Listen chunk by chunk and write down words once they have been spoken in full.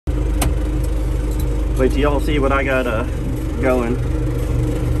Wait till y'all see what I got going.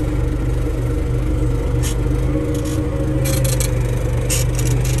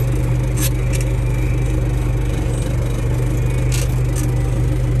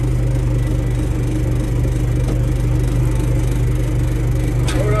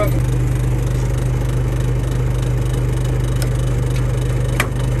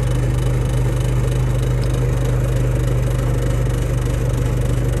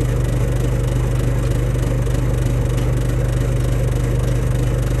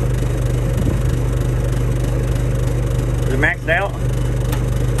 Maxed out?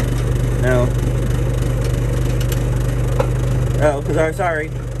 No. Oh, because sorry.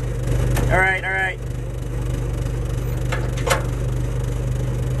 Alright, alright.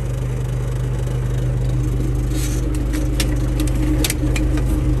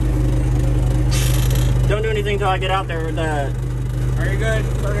 Don't do anything until I get out there with that. Are you good?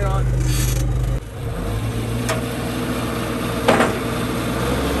 Turn it on.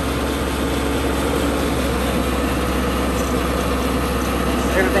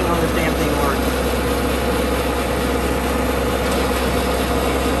 Everything on this damn thing works.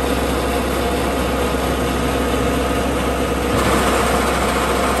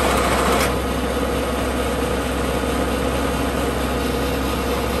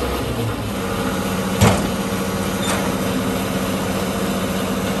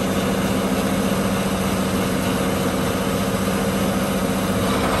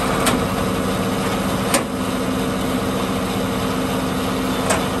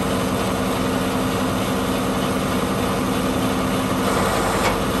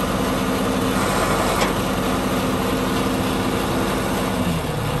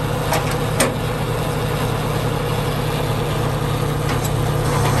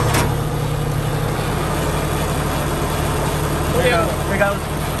 Here goes.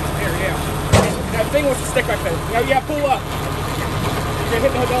 Here, yeah. That thing wants to stick right there. No, yeah, pull up. You're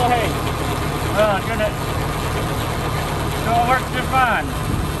hitting the ball hay. Oh, goodness. No, it works just fine.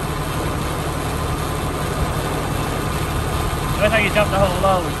 That's how you dump the whole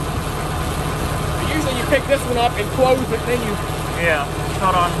load. Usually you pick this one up and close it, then you... Yeah,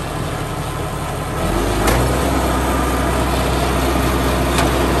 hold on.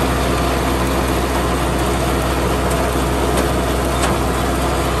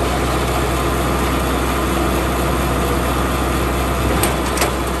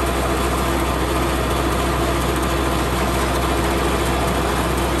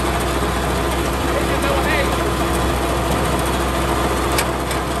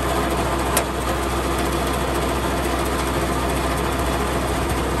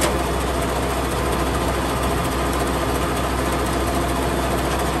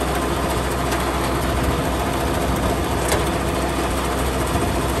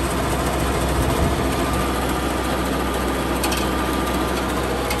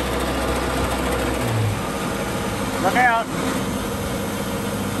 Look out.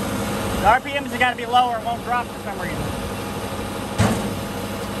 The RPMs have got to be lower, it won't drop for some reason.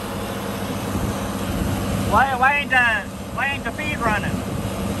 Why ain't the feed running?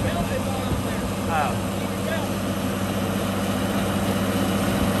 Oh.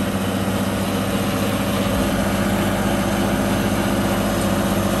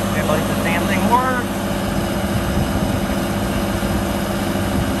 Can't believe this damn thing works.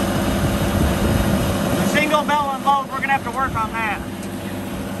 Single bell unload, we're gonna have to work on that.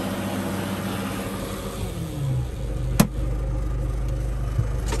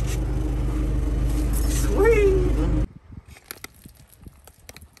 Sweet.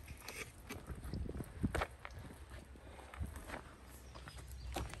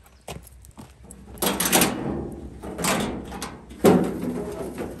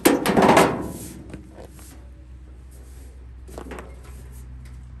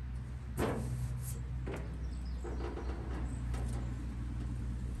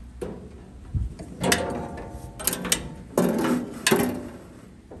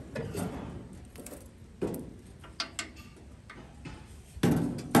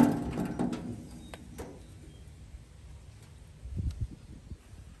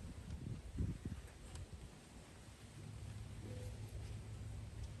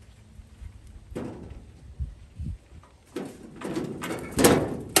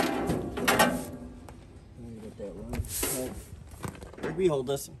 Where'd we hold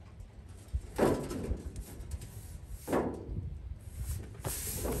this?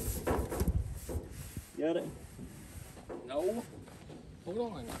 Got it? No. Hold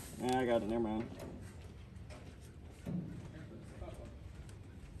on. Yeah, I got it. Never mind.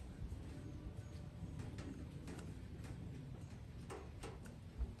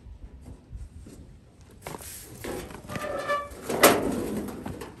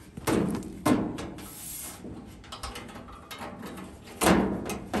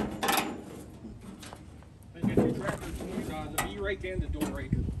 V-rake and the dual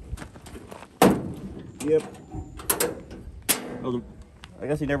rake. Yep. Oh, I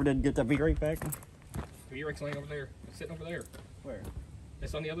guess he never did get that V-rake back. The V-rake's laying over there. It's sitting over there. Where?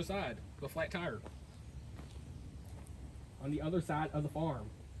 It's on the other side. The flat tire. On the other side of the farm.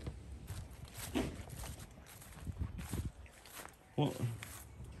 Well,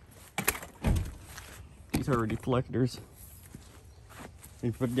 these are deflectors. If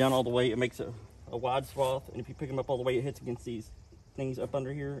you put it down all the way, it makes a wide swath, and if you pick them up all the way, it hits against these things up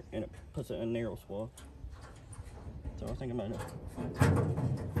under here, and it puts it in a narrow swath. So I was thinking about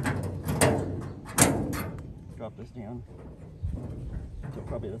drop this down. So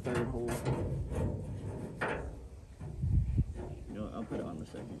probably the third hole. No, I'll put it on the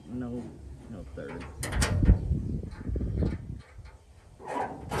second. No, third.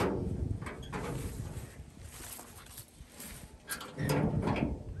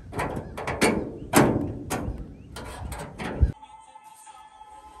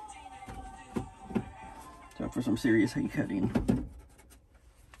 Time for some serious hay cutting.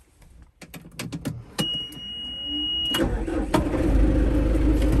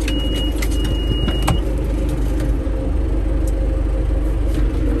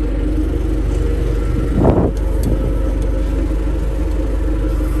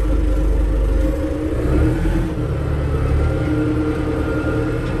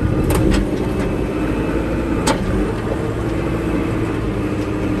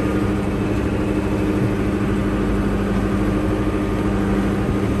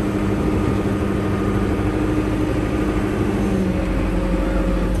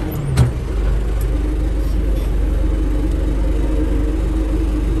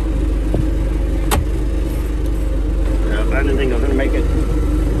 I didn't think I was going to make it.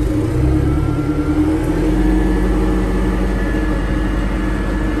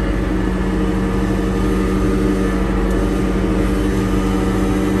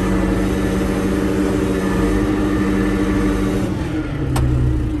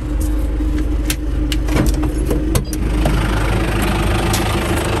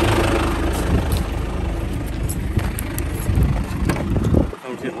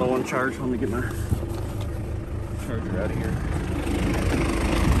 I'm getting low on charge. Let me get my charger out of here.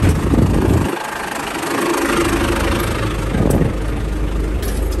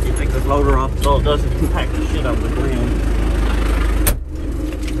 You take this motor off, so all it does is compact the shit out of the ground.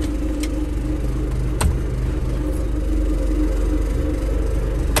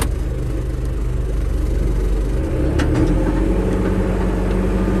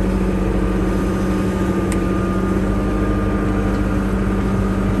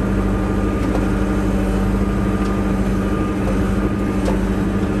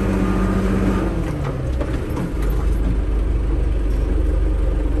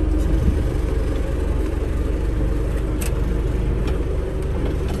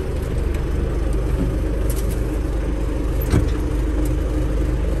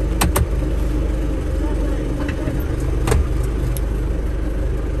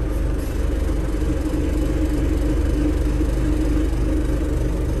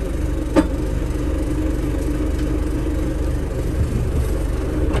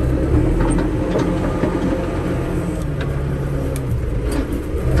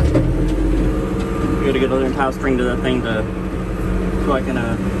 To get another tie string to that thing so I can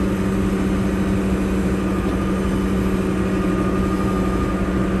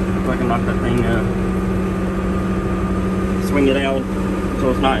knock that thing swing it out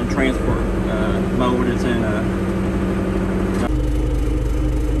so it's not in transport mode, it's in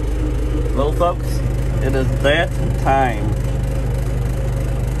well folks, it is that time.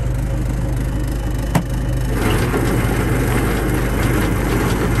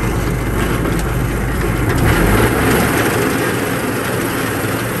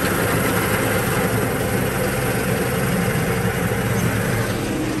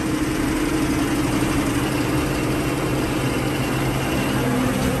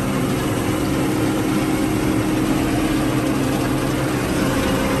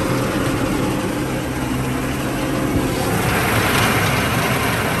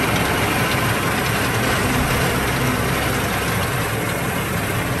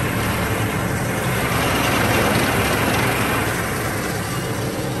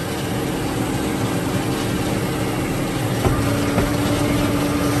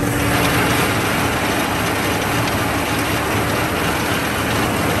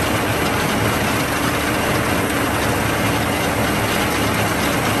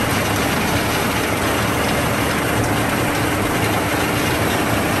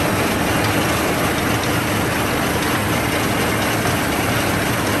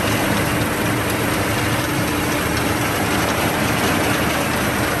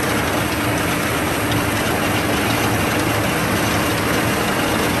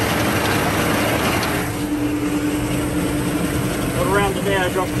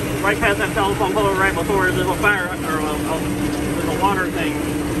 right past that telephone pole right before there's a fire, or there's a water thing.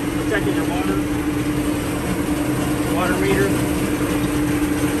 Protecting your water meter.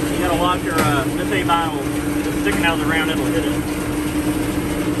 You gotta watch your, this A vinyl just sticking out of the ground, it'll hit it.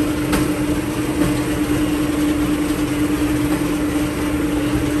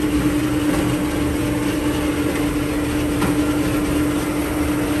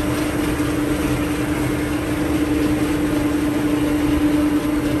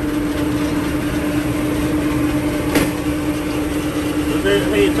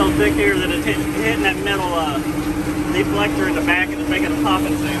 It's so thick here that it's hitting that metal deflector in the back and it's making a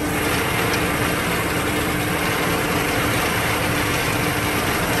popping sound.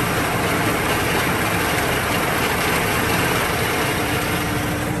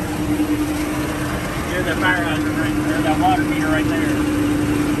 There's that fire hydrant right there, that water meter right there.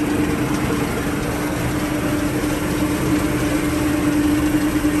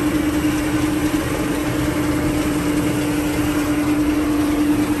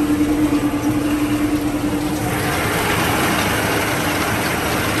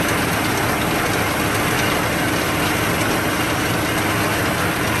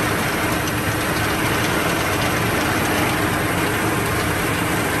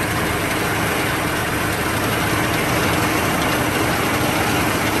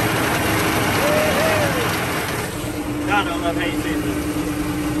 I don't love hay season.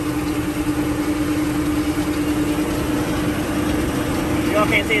 Y'all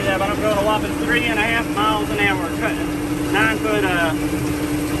can't see that, but I'm going a whopping 3.5 miles an hour, cutting 9 foot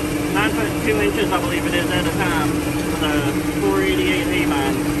 2 inches, I believe it is at a time, with a 488 hay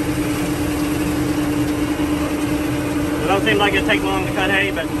mine. It don't seem like it take long to cut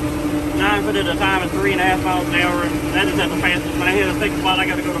hay, but 9 foot at a time at 3.5 miles an hour, that is at the fastest. When I hit a thick spot, I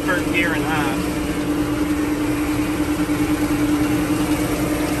got to go to first gear and high.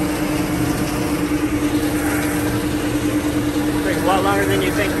 A lot longer than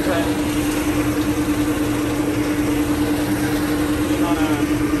you think to cut. On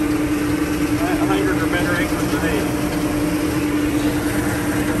 100 or better acres of hay.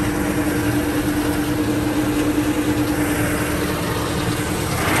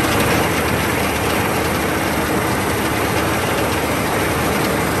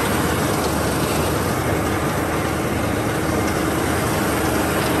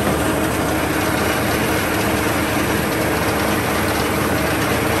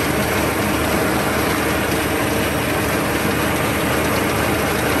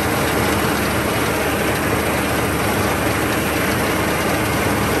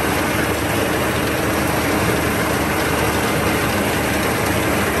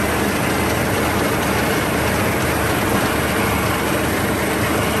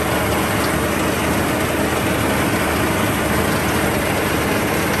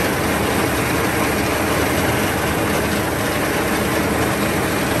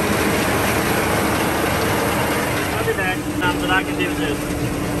 I can do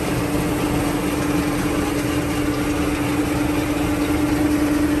this.